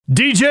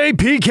DJ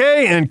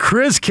PK and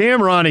Chris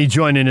Kamrani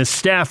joining as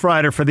staff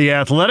writer for The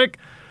Athletic,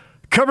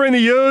 covering the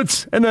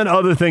Utes and then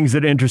other things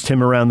that interest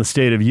him around the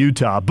state of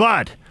Utah.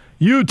 But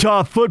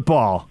Utah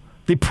football,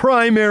 the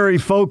primary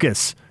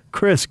focus.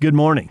 Chris, good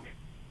morning.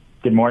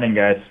 Good morning,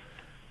 guys.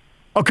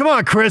 Oh, come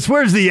on, Chris.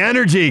 Where's the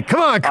energy?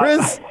 Come on,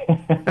 Chris.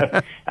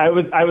 I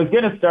was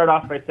going to start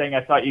off by saying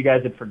I thought you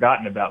guys had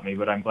forgotten about me,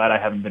 but I'm glad I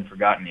haven't been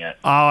forgotten yet.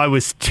 Oh, I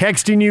was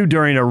texting you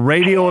during a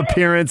radio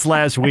appearance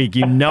last week.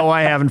 You know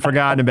I haven't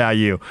forgotten about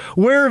you.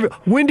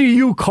 When do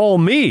you call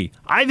me?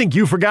 I think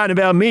you've forgotten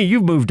about me.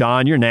 You've moved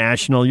on. You're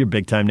national. You're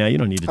big time now. You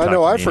don't need to talk to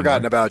me I've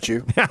forgotten about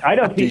you. I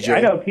know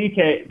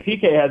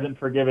PK hasn't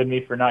forgiven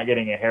me for not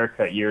getting a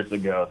haircut years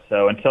ago.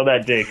 So until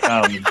that day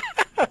comes,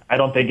 I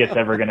don't think it's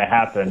ever going to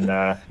happen.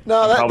 I'm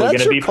probably going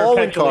to be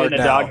perpetually in a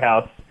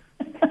doghouse.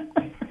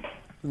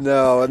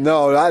 No,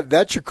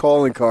 that's your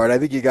calling card. I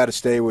think you got to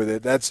stay with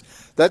it.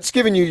 That's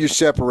giving you your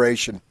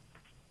separation.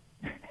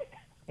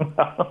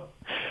 Well,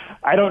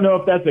 I don't know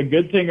if that's a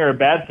good thing or a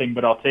bad thing,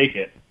 but I'll take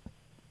it.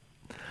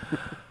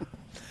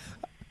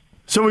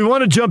 So we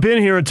want to jump in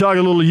here and talk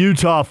a little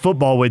Utah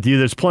football with you.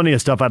 There's plenty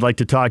of stuff I'd like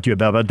to talk to you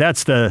about, but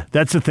that's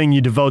the thing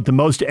you devote the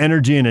most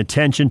energy and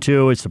attention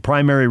to. It's the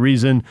primary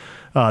reason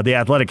The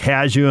Athletic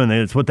has you, and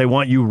it's what they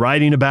want you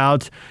writing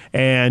about.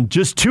 And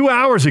just 2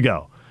 hours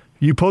ago,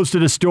 you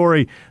posted a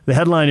story. The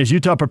headline is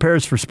Utah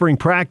prepares for spring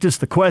practice.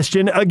 The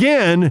question,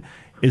 again,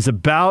 is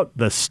about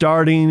the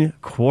starting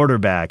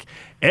quarterback.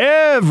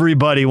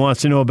 Everybody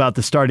wants to know about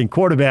the starting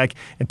quarterback,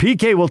 and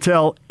PK will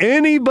tell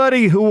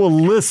anybody who will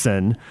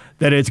listen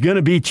that it's going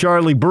to be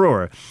Charlie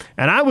Brewer.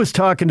 And I was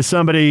talking to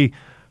somebody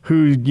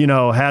who,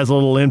 has a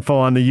little info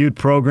on the Ute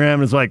program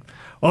and is like,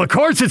 well, of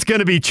course it's going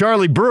to be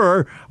Charlie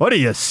Brewer. What are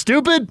you,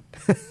 stupid?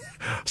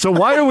 So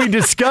why are we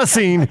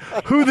discussing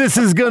who this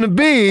is going to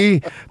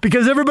be?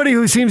 Because everybody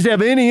who seems to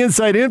have any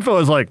inside info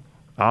is like,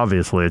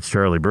 obviously it's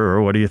Charlie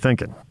Brewer. What are you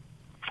thinking?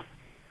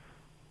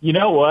 You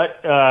know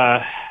what?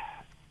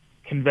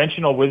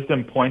 Conventional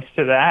wisdom points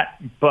to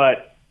that,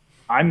 but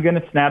I'm going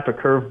to snap a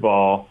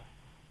curveball,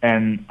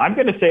 and I'm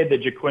going to say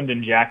that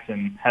Ja'Quinden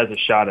Jackson has a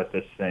shot at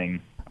this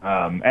thing.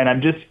 And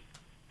I'm just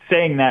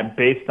saying that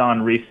based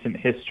on recent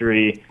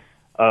history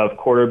of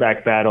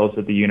quarterback battles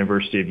at the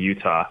University of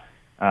Utah.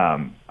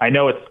 I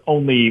know it's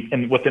only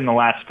within the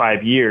last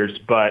 5 years,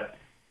 but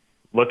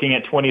looking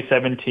at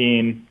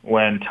 2017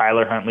 when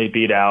Tyler Huntley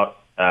beat out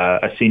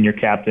a senior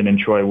captain in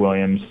Troy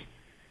Williams,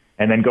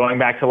 and then going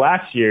back to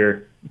last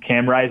year,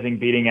 Cam Rising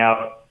beating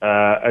out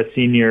a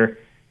senior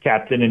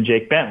captain in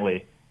Jake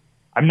Bentley.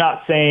 I'm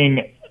not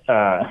saying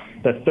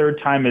the third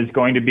time is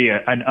going to be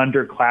an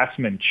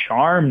underclassman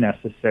charm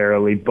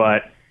necessarily,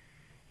 but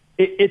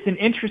it's an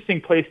interesting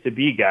place to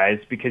be, guys,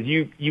 because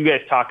you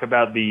guys talk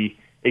about the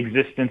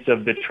existence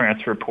of the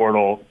transfer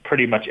portal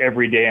pretty much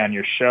every day on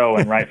your show,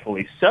 and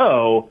rightfully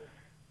so.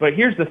 But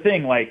here's the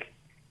thing,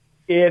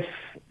 if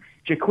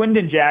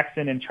Ja'Quinden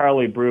Jackson and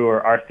Charlie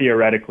Brewer are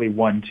theoretically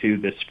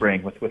 1-2 this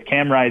spring, with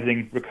Cam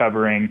Rising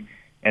recovering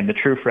and the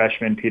true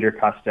freshman Peter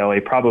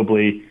Costelli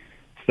probably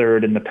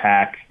third in the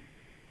pack.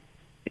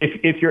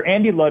 If you're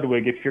Andy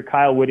Ludwig, if you're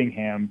Kyle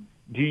Whittingham,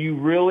 do you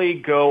really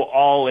go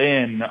all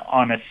in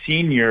on a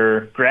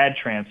senior grad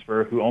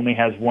transfer who only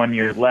has 1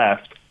 year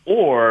left?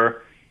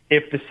 Or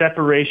if the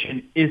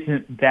separation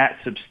isn't that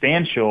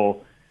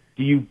substantial,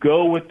 do you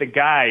go with the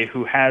guy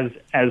who has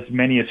as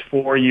many as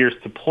 4 years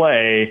to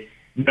play,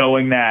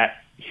 knowing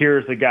that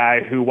here's a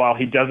guy who, while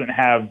he doesn't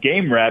have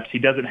game reps, he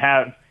doesn't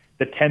have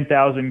the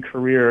 10,000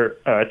 career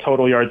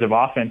total yards of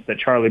offense that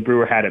Charlie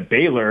Brewer had at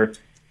Baylor.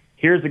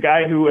 Here's a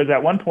guy who was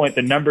at one point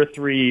the number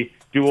 3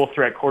 dual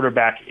threat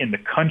quarterback in the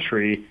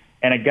country,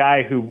 and a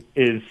guy who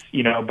is,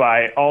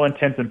 by all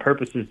intents and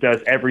purposes,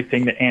 does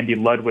everything that Andy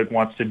Ludwig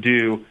wants to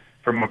do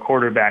from a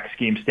quarterback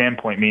scheme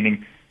standpoint,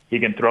 meaning he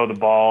can throw the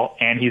ball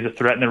and he's a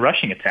threat in the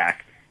rushing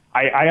attack.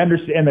 I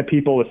understand that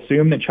people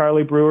assume that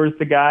Charlie Brewer is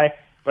the guy,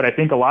 but I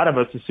think a lot of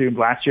us assumed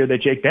last year that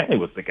Jake Bentley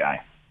was the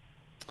guy.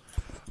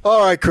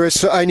 All right,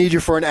 Chris, I need you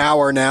for an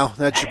hour now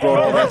that you brought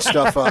all that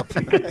stuff up.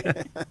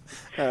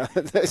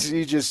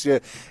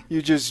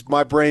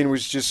 My brain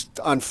was just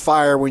on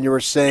fire when you were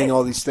saying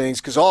all these things,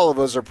 because all of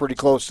us are pretty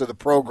close to the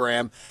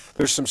program.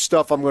 There's some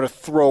stuff I'm going to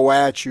throw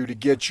at you to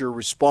get your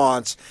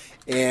response,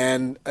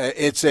 and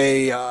it's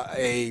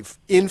a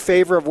in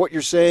favor of what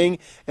you're saying,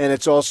 and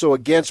it's also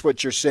against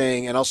what you're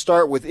saying, and I'll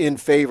start with in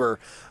favor.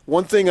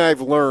 One thing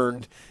I've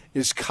learned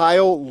is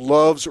Kyle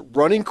loves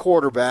running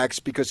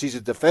quarterbacks because he's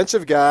a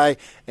defensive guy,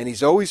 and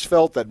he's always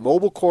felt that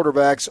mobile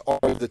quarterbacks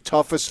are the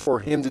toughest for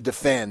him to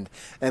defend.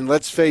 And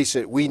let's face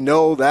it, we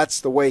know that's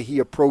the way he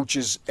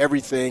approaches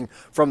everything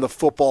from the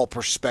football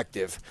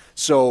perspective.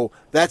 So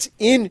that's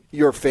in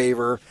your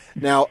favor.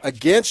 Now,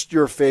 against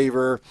your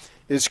favor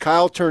is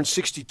Kyle turned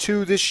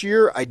 62 this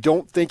year. I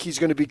don't think he's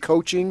going to be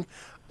coaching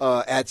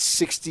at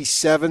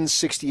 67,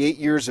 68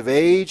 years of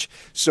age.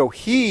 So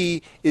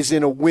he is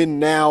in a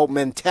win-now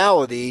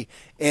mentality.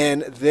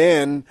 And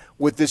then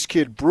with this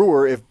kid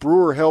Brewer, if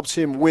Brewer helps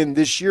him win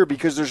this year,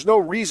 because there's no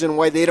reason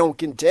why they don't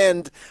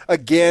contend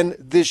again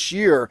this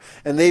year.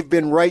 And they've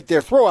been right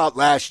there. Throw out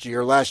last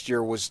year. Last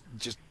year was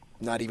just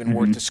not even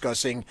worth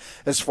discussing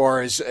as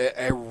far as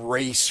a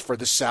race for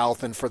the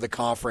South and for the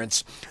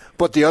conference.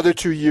 But the other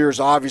 2 years,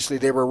 obviously,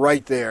 they were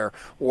right there.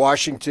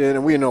 Washington,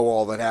 and we know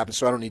all that happened,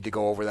 so I don't need to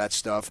go over that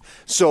stuff.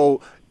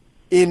 So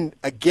in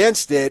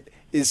against it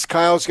is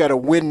Kyle's got a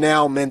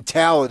win-now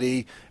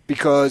mentality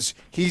because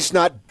he's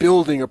not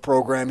building a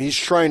program. He's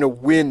trying to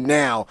win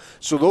now.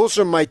 So those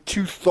are my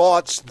two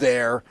thoughts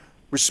there.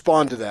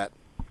 Respond to that.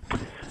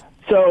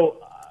 So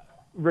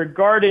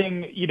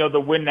regarding, the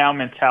win now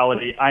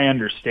mentality, I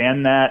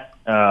understand that.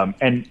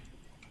 And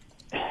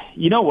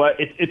you know what?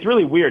 It's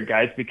really weird,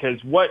 guys,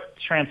 because what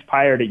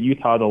transpired at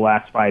Utah the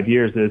last 5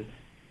 years is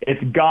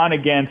it's gone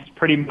against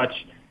pretty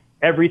much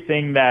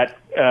everything that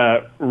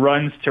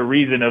runs to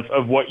reason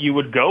of what you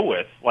would go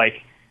with.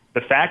 Like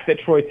the fact that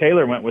Troy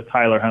Taylor went with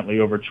Tyler Huntley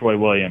over Troy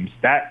Williams,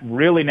 that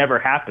really never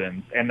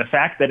happens. And the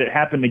fact that it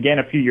happened again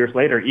a few years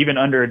later, even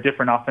under a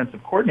different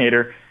offensive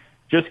coordinator,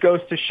 just goes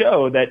to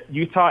show that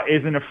Utah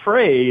isn't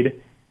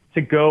afraid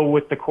to go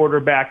with the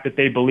quarterback that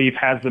they believe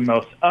has the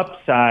most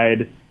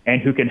upside and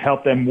who can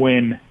help them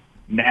win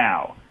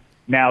now.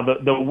 Now,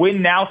 the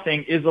win now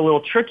thing is a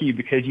little tricky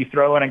because you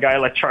throw in a guy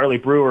like Charlie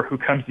Brewer who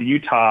comes to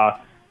Utah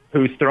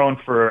who's thrown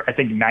for, I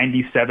think,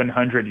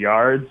 9,700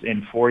 yards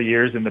in 4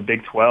 years in the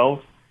Big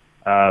 12,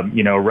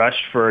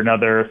 rushed for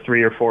another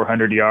 300 or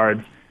 400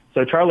 yards.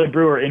 So Charlie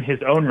Brewer in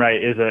his own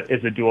right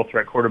is a dual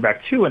threat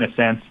quarterback too, in a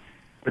sense.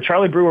 But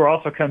Charlie Brewer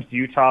also comes to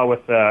Utah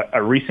with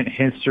a recent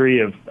history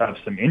of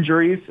some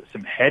injuries,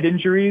 some head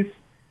injuries.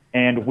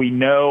 And we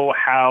know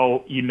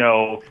how,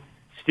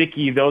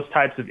 sticky those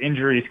types of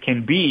injuries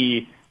can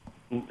be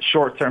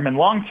short-term and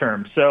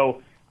long-term.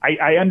 So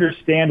I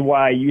understand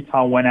why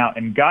Utah went out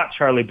and got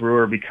Charlie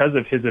Brewer because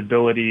of his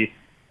ability,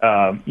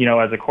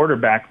 as a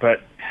quarterback.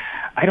 But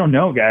I don't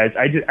know, guys.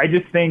 I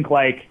just think,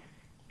 like,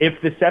 if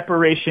the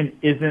separation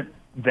isn't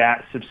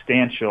that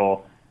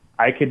substantial,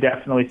 I could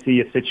definitely see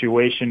a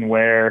situation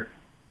where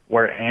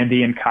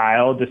Andy and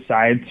Kyle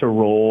decide to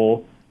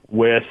roll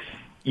with,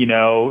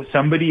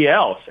 somebody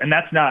else. And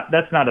that's not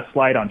a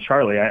slight on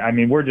Charlie. I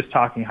mean, we're just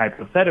talking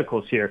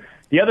hypotheticals here.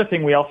 The other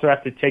thing we also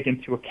have to take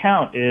into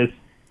account is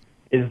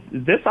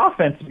this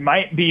offense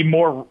might be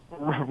more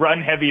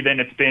run heavy than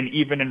it's been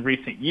even in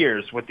recent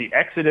years. With the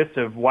exodus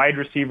of wide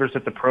receivers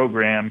at the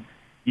program,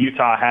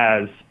 Utah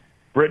has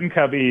Britton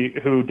Covey,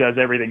 who does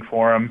everything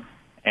for him,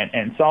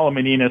 and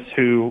Solomon Enos,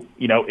 who,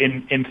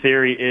 in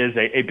theory is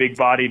a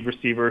big-bodied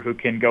receiver who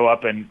can go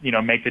up and,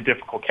 make the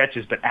difficult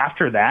catches. But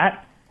after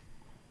that,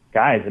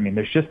 guys, I mean,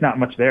 there's just not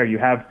much there. You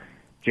have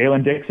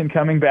Jalen Dixon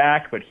coming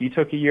back, but he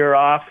took a year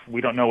off.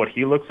 We don't know what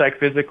he looks like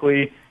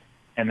physically.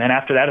 And then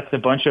after that, it's a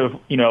bunch of,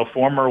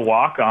 former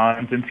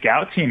walk-ons and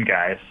scout team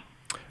guys.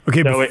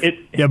 Okay. So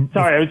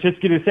sorry, I was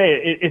just going to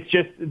say, it's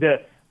just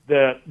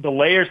the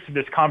layers to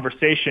this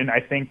conversation, I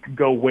think,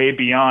 go way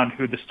beyond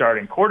who the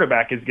starting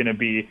quarterback is going to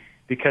be,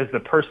 because the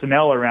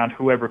personnel around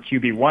whoever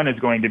QB1 is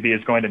going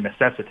to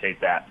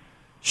necessitate that.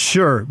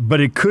 Sure,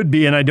 but it could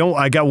be, and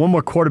I got one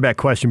more quarterback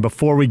question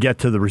before we get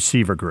to the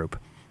receiver group.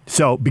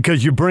 So,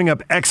 because you bring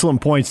up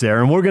excellent points there,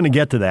 and we're going to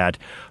get to that,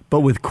 but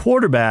with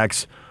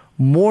quarterbacks,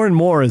 more and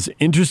more, as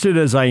interested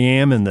as I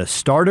am in the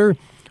starter,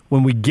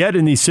 when we get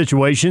in these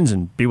situations,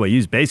 and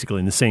BYU's basically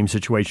in the same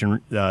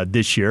situation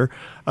this year,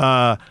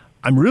 I'm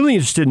really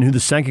interested in who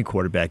the second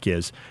quarterback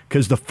is,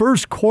 because the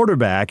first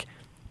quarterback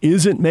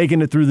isn't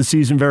making it through the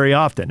season very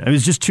often. It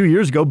was just 2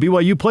 years ago,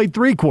 BYU played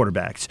three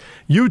quarterbacks.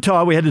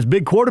 Utah, we had this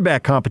big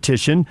quarterback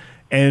competition,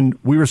 and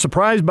we were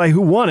surprised by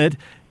who won it.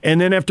 And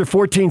then after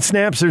 14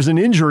 snaps, there's an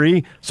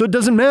injury, so it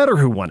doesn't matter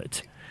who won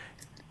it.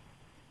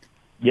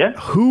 Yeah.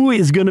 Who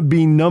is going to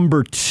be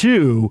number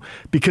two?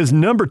 Because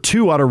number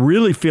two ought to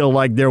really feel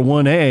like they're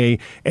 1A,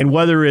 and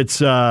whether it's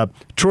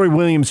Troy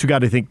Williams, who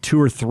got, I think,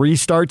 2 or 3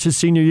 starts his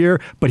senior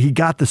year, but he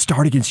got the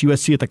start against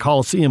USC at the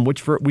Coliseum,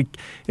 which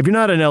if you're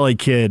not an LA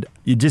kid,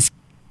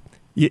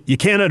 you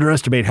can't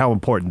underestimate how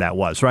important that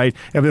was, right?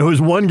 If it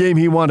was one game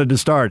he wanted to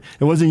start,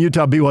 it wasn't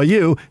Utah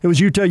BYU, it was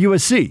Utah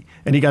USC,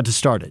 and he got to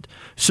start it.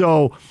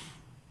 So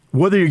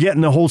whether you're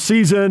getting the whole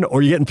season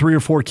or you're getting 3 or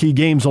 4 key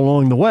games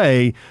along the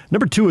way,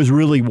 number two is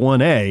really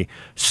 1A.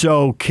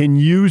 So can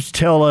you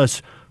tell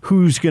us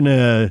who's going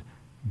to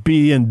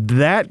be in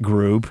that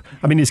group?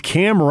 I mean, is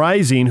Cam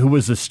Rising, who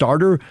was the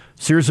starter,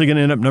 seriously going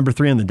to end up number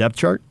 3 on the depth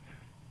chart?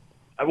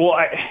 Well,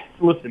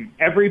 listen,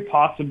 every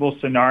possible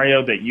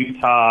scenario that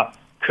Utah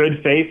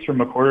could face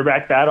from a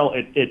quarterback battle,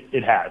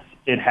 it has.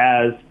 It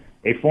has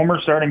a former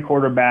starting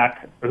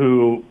quarterback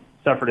who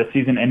suffered a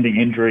season-ending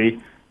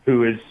injury,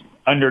 who is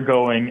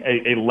undergoing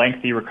a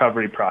lengthy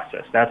recovery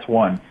process. That's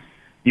one.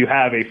 You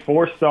have a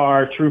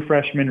 4-star true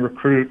freshman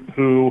recruit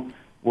who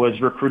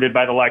was recruited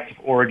by the likes of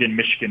Oregon,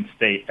 Michigan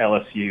State,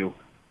 LSU.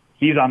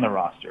 He's on the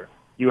roster.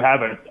 You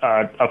have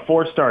a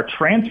 4-star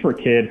transfer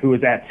kid who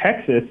was at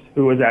Texas,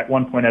 who was at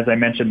one point, as I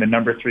mentioned, the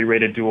number 3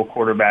 rated dual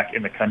quarterback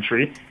in the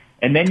country.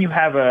 And then you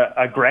have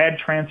a grad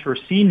transfer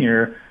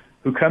senior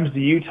who comes to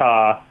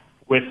Utah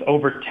with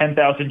over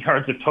 10,000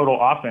 yards of total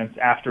offense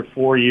after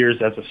 4 years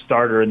as a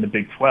starter in the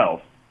Big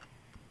 12.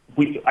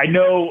 I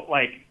know,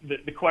 like,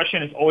 the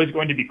question is always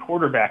going to be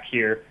quarterback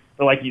here,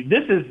 but like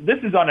this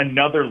is on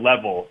another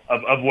level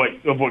of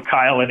what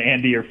Kyle and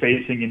Andy are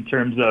facing in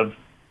terms of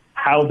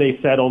how they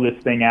settle this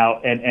thing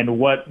out and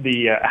what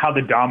how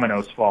the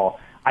dominoes fall.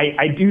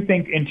 I do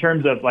think in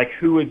terms of like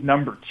who is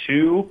number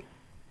 2,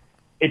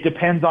 it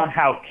depends on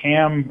how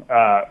Cam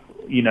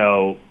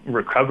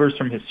recovers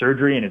from his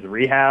surgery and his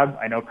rehab.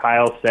 I know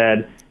Kyle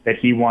said that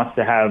he wants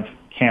to have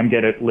Cam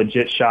get a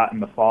legit shot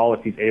in the fall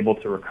if he's able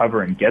to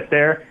recover and get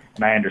there,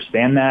 and I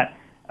understand that.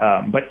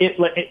 But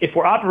if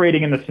we're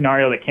operating in the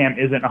scenario that Cam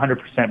isn't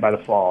 100% by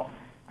the fall,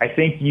 I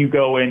think you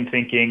go in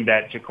thinking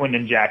that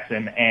Ja'Quinden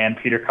Jackson and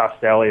Peter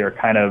Costelli are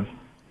kind of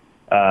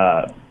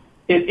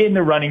in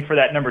the running for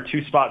that number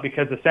 2 spot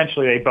because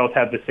essentially they both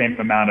have the same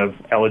amount of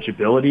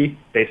eligibility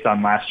based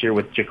on last year,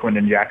 with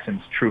Ja'Quinden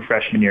Jackson's true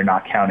freshman year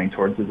not counting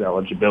towards his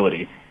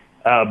eligibility.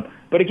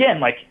 But again,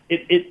 like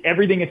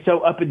everything is so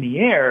up in the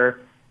air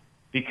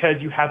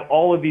because you have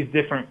all of these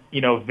different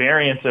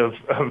variants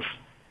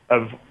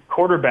of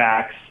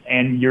quarterbacks,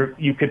 and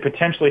you could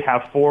potentially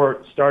have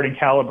 4 starting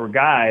caliber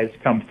guys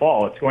come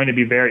fall. It's going to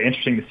be very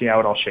interesting to see how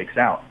it all shakes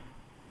out.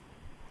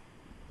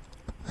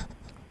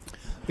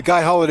 The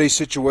Guy Holiday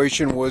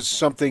situation was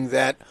something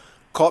that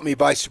caught me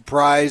by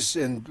surprise,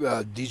 and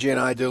DJ and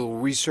I did a little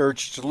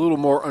research. It's a little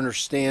more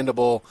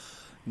understandable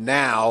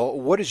now.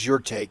 What is your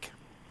take?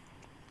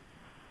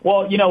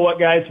 Well, you know what,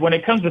 guys? When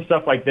it comes to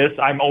stuff like this,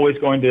 I'm always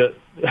going to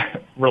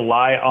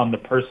rely on the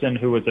person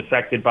who was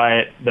affected by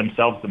it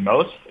themselves the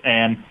most.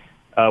 And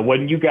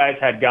when you guys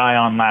had Guy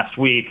on last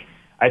week,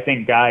 I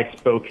think Guy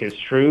spoke his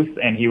truth,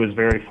 and he was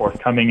very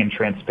forthcoming and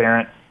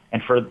transparent.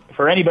 And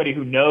for anybody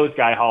who knows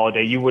Guy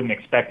Holiday, you wouldn't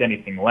expect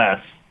anything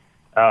less.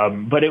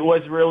 But it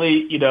was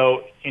really,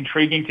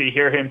 intriguing to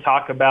hear him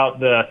talk about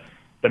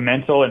the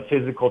mental and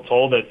physical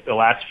toll that the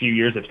last few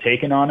years have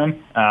taken on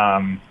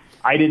him.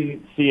 I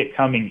didn't see it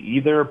coming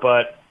either,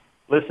 but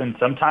listen,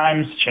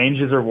 sometimes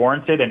changes are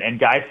warranted, and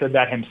Guy said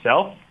that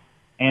himself.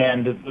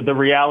 And the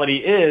reality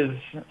is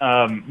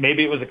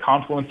maybe it was a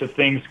confluence of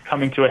things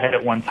coming to a head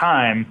at one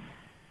time,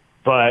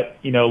 but,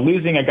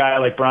 losing a guy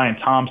like Brian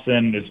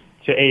Thompson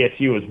to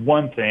ASU is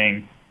one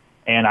thing,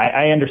 and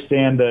I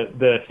understand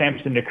the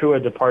Samson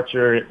Nacua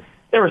departure.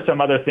 There were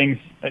some other things,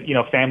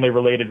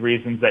 family-related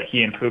reasons that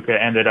he and Puka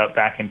ended up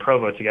back in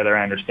Provo together.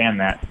 I understand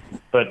that.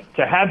 But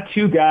to have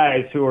 2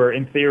 guys who are,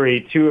 in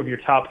theory, 2 of your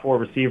top 4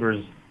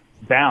 receivers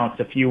bounce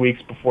a few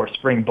weeks before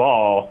spring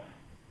ball,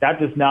 that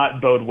does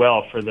not bode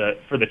well for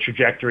the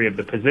trajectory of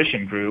the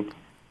position group.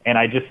 And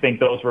I just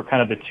think those were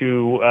kind of the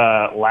 2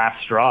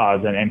 last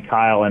straws, and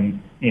Kyle and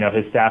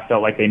his staff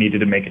felt like they needed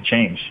to make a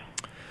change.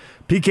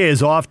 PK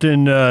has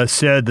often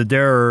said that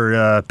there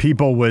are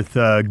people with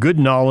good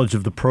knowledge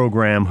of the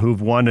program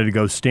who've wanted to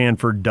go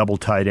Stanford double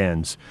tight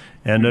ends.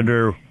 And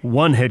under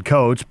one head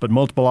coach, but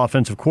multiple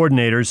offensive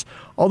coordinators,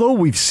 although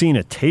we've seen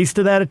a taste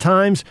of that at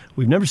times,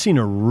 we've never seen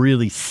a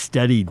really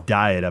steady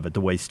diet of it the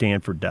way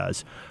Stanford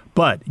does.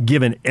 But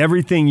given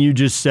everything you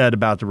just said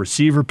about the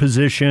receiver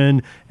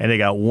position, and they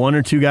got 1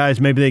 or 2 guys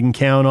maybe they can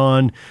count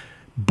on,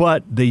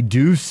 but they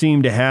do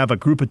seem to have a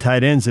group of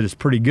tight ends that is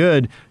pretty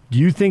good. Do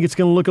you think it's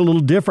going to look a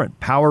little different?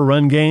 Power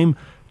run game,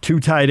 2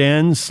 tight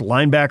ends,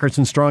 linebackers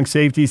and strong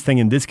safeties,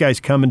 thinking this guy's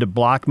coming to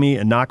block me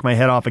and knock my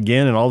head off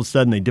again, and all of a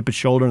sudden they dip a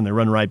shoulder and they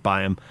run right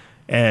by him,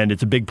 and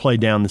it's a big play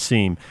down the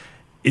seam.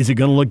 Is it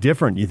going to look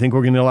different? You think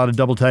we're going to get a lot of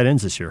double tight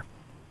ends this year?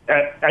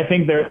 I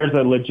think there's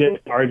a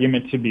legit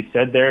argument to be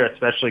said there,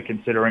 especially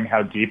considering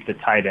how deep the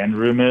tight end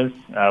room is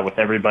with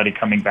everybody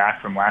coming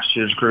back from last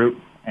year's group.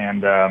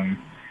 And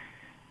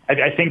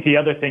I think the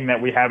other thing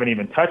that we haven't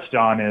even touched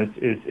on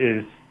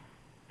is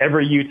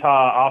every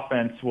Utah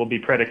offense will be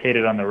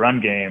predicated on the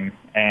run game,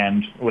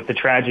 and with the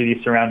tragedy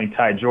surrounding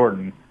Ty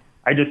Jordan,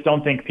 I just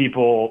don't think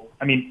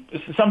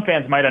some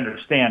fans might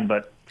understand,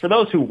 but for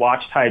those who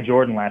watched Ty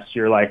Jordan last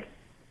year, like,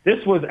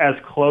 this was as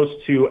close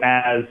to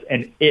as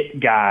an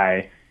it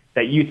guy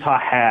that Utah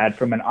had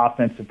from an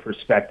offensive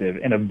perspective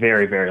in a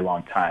very, very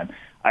long time.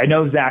 I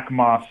know Zach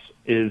Moss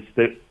is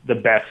the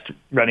best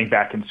running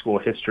back in school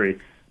history,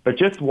 but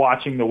just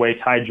watching the way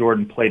Ty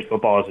Jordan played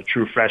football as a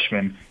true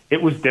freshman,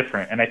 it was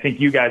different. And I think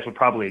you guys would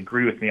probably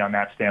agree with me on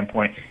that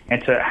standpoint.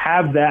 And to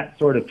have that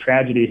sort of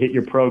tragedy hit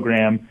your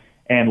program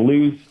and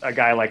lose a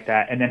guy like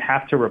that and then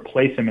have to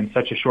replace him in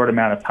such a short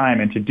amount of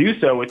time, and to do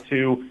so with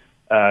 2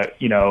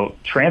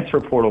 transfer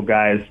portal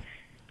guys,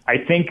 I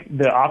think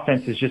the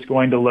offense is just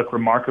going to look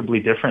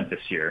remarkably different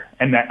this year.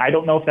 And that, I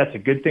don't know if that's a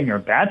good thing or a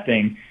bad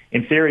thing.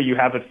 In theory, you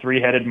have a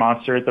 3-headed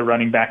monster at the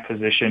running back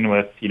position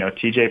with,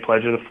 TJ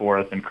Pledger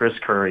IV and Chris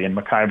Curry and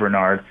Mekhi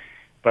Bernard.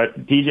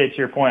 But DJ, to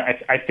your point,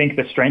 I think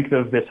the strength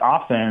of this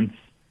offense,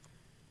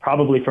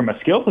 probably from a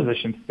skill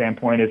position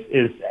standpoint,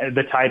 is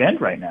the tight end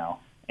right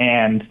now.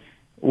 And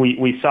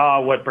We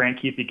saw what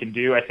Brant Kuithe can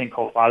do. I think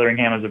Cole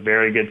Fotheringham is a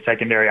very good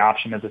secondary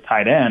option as a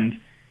tight end,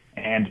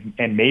 and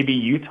maybe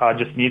Utah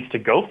just needs to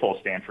go full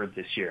Stanford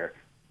this year.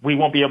 We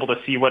won't be able to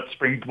see what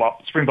spring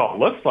ball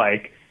looks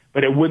like,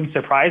 but it wouldn't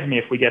surprise me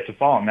if we get to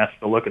fall, and that's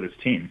the look of this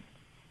team.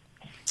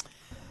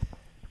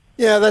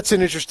 Yeah, that's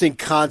an interesting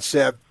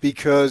concept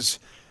because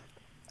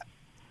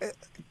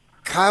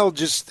Kyle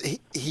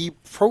he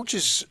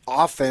approaches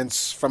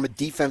offense from a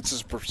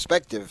defense's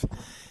perspective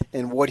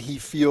and what he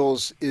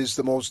feels is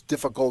the most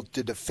difficult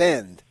to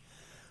defend.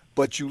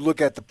 But you look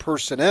at the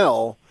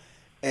personnel,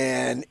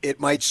 and it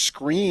might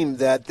scream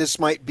that this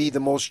might be the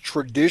most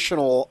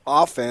traditional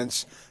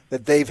offense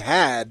that they've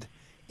had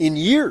in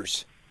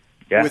years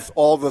with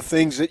all the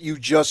things that you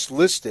just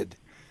listed.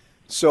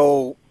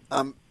 So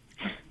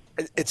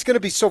it's going to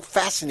be so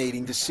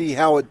fascinating to see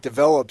how it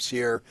develops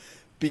here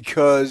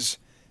because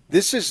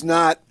this is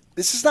not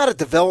a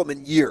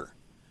development year.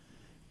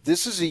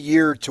 This is a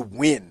year to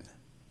win.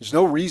 There's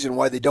no reason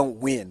why they don't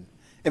win.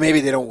 And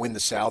maybe they don't win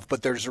the South,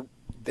 but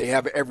they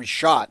have every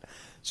shot.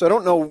 So I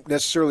don't know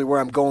necessarily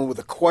where I'm going with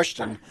the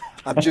question.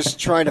 I'm just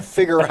trying to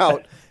figure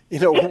out,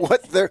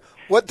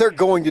 what they're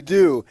going to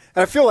do.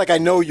 And I feel like I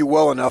know you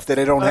well enough that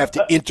I don't have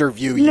to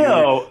interview you.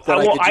 That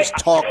I could just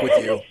talk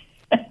with you.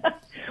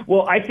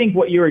 Well, I think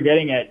what you were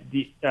getting at,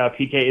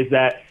 PK, is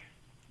that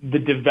the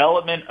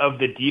development of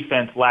the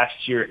defense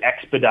last year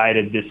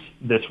expedited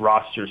this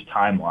roster's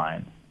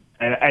timeline.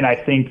 And I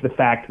think the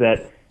fact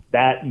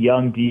that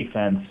young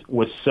defense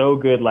was so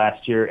good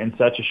last year in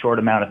such a short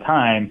amount of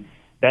time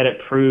that it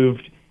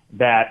proved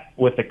that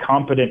with a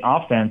competent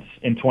offense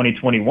in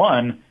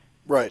 2021,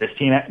 this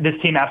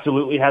team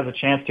absolutely has a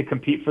chance to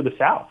compete for the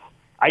South.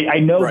 I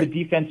know the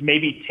defense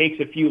maybe takes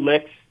a few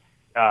licks.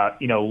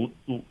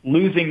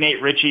 Losing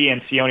Nate Ritchie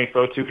and Sione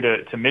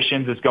Fotu to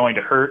Missions is going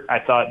to hurt. I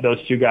thought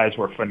those two guys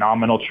were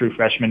phenomenal true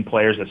freshman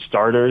players as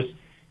starters.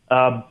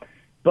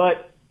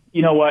 But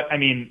you know what? I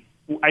mean,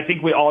 I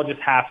think we all just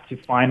have to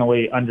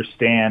finally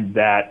understand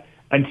that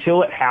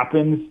until it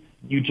happens,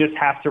 you just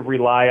have to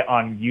rely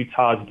on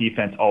Utah's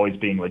defense always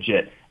being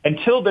legit.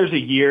 Until there's a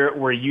year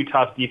where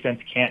Utah's defense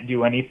can't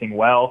do anything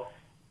well,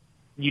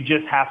 you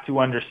just have to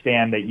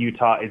understand that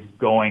Utah is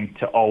going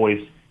to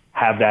always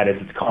have that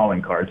as its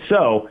calling card.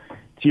 So,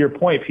 to your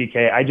point,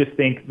 PK, I just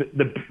think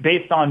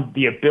based on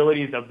the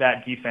abilities of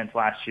that defense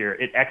last year,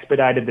 it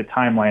expedited the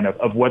timeline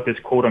of what this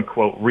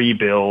quote-unquote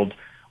rebuild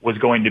was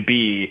going to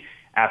be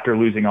after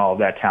losing all of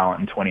that talent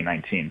in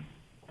 2019.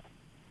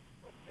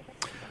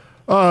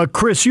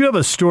 Chris, you have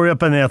a story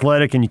up on The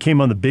Athletic, and you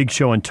came on the Big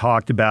Show and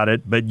talked about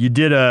it, but you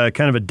did a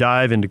kind of a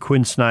dive into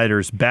Quinn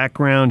Snyder's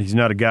background. He's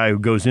not a guy who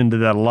goes into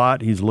that a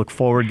lot. He's a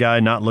look-forward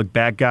guy, not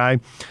look-back guy.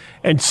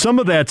 And some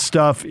of that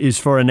stuff is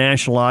for a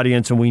national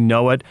audience, and we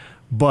know it,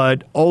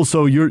 but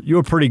also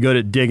you're pretty good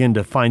at digging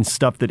to find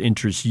stuff that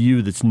interests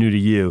you that's new to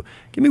you.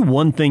 Give me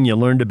one thing you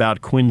learned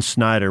about Quinn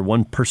Snyder,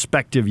 one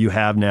perspective you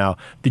have now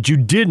that you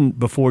didn't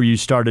before you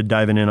started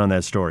diving in on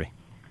that story.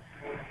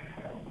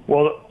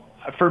 Well,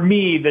 for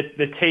me,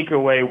 the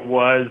takeaway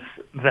was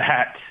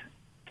that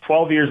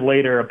 12 years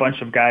later, a bunch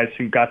of guys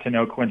who got to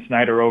know Quinn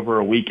Snyder over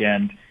a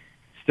weekend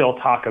still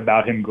talk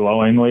about him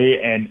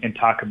glowingly and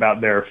talk about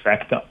their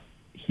effect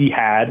he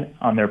had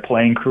on their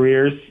playing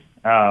careers.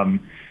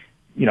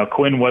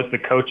 Quinn was the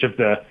coach of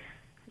the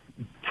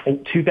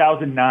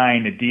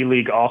 2009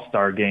 D-League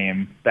All-Star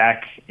game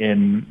back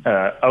in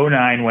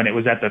 2009 when it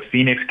was at the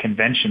Phoenix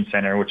Convention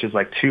Center, which is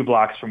like 2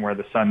 blocks from where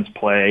the Suns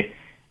play.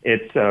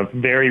 It's a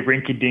very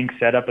rinky-dink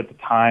setup at the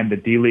time. The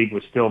D-League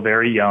was still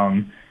very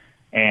young.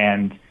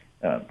 And,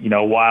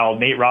 while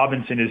Nate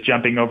Robinson is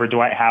jumping over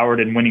Dwight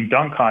Howard and winning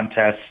dunk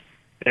contests,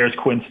 there's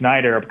Quinn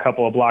Snyder a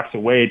couple of blocks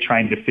away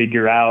trying to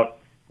figure out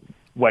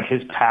what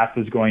his path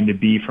is going to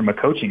be from a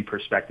coaching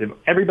perspective.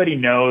 Everybody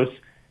knows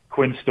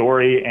Quinn's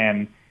story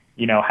and,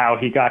 how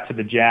he got to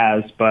the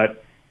Jazz.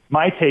 But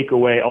my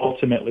takeaway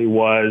ultimately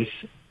was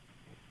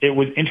it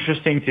was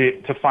interesting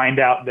to find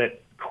out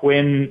that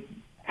Quinn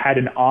had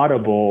an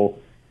audible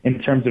in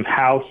terms of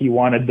how he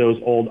wanted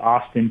those old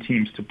Austin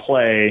teams to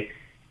play.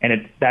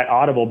 And that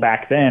audible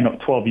back then,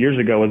 12 years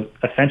ago, was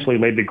essentially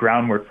laid the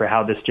groundwork for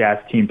how this Jazz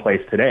team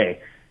plays today.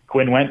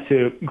 Quinn went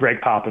to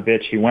Greg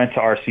Popovich. He went to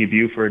R.C.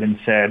 Buford and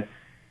said,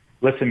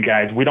 listen,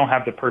 guys, we don't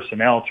have the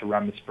personnel to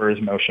run the Spurs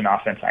motion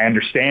offense. I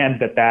understand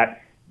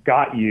that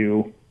got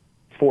you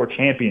 4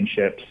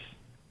 championships,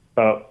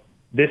 but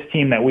this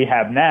team that we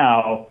have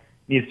now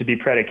needs to be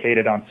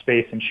predicated on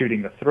space and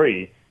shooting the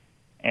 3.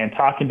 And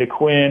talking to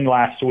Quinn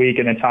last week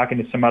and then talking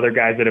to some other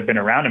guys that have been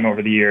around him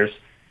over the years,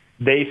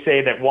 they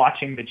say that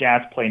watching the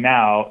Jazz play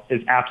now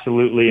is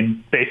absolutely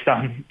based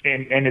on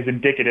and is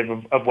indicative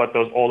of what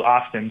those old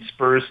Austin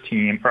Spurs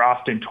team or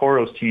Austin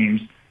Toros teams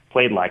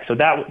played like. So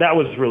that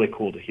was really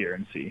cool to hear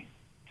and see.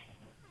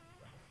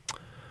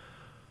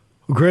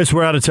 Well, Chris,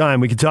 we're out of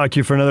time. We could talk to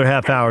you for another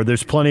half hour.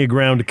 There's plenty of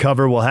ground to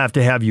cover. We'll have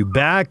to have you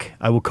back.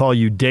 I will call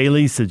you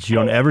daily since you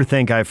don't ever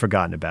think I've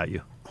forgotten about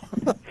you.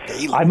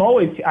 I'm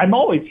always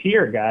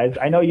here, guys.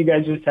 I know you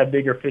guys just have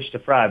bigger fish to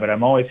fry, but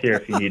I'm always here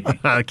if you need me.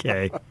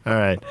 Okay. All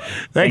right.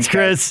 Thanks,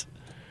 Chris.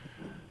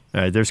 All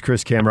right, there's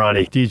Chris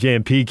Camerani, DJ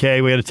and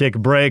PK. We had to take a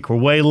break. We're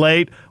way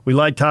late. We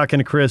like talking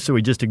to Chris, so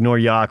we just ignore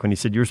Yak when he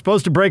said, you were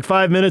supposed to break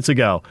 5 minutes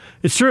ago.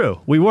 It's true.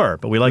 We were,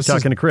 but we like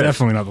talking to Chris.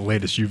 Definitely not the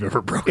latest you've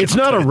ever broken. It's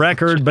not a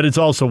record, but it's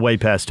also way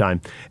past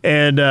time.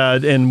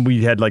 And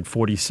we had like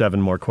 47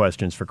 more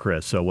questions for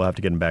Chris, so we'll have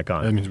to get him back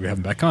on. That means we have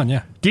him back on,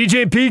 yeah.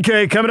 DJ and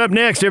PK coming up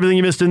next. Everything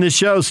you missed in this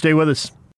show. Stay with us.